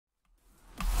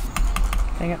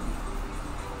Dang it.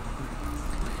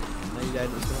 Now you died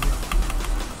in the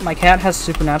storm. My cat has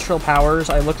supernatural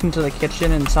powers. I looked into the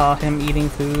kitchen and saw him eating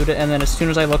food, and then as soon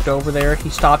as I looked over there, he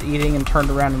stopped eating and turned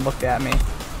around and looked at me.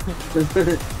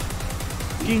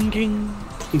 Ging ging.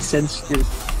 He sensed your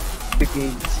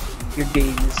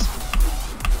gaze.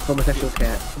 Homosexual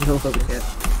cat. Homophobic cat.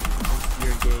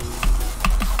 You're gay.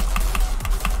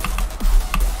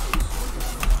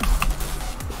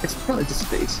 It's probably just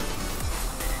space.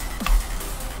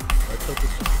 Let's hope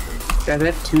it's just space. Guys, I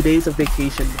have 2 days of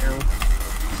vacation now.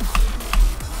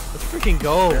 Let's freaking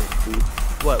go.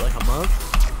 What, like a month?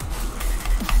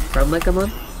 From like a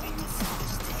month?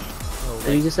 Oh,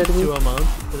 And you just said to me? To a month?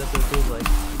 But that's what it feels like.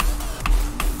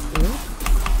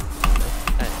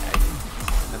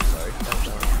 I'm sorry.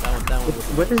 That one was a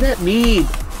What does that mean?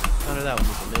 no, that one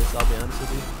was a miss, I'll be honest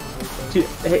with you.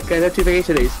 Hey guys, I have 2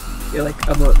 vacation days. Yeah, like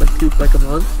a month, like a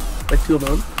month, like 2 a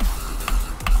month.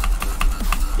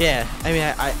 Yeah, I mean,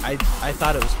 I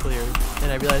thought it was clear,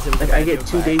 and I realized it was Like I get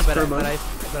 2 days per month.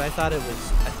 But I thought it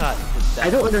was. I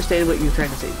don't understand what you're trying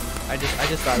to say. I just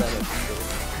thought that it was clear.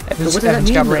 Evan's, what does that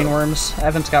Evan's got mean, though? brainworms.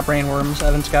 Evan's got brainworms.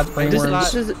 Evan's got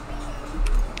brainworms.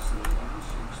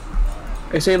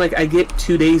 Are you saying like I get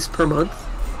 2 days per month?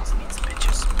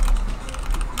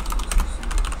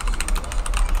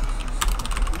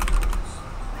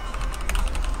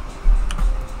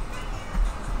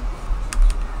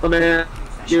 Oh man,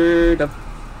 you're dumb.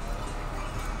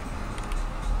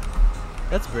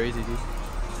 That's crazy, dude.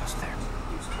 That's there.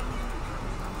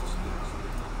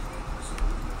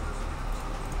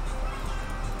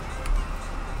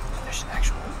 There's an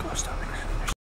actual ghost over there.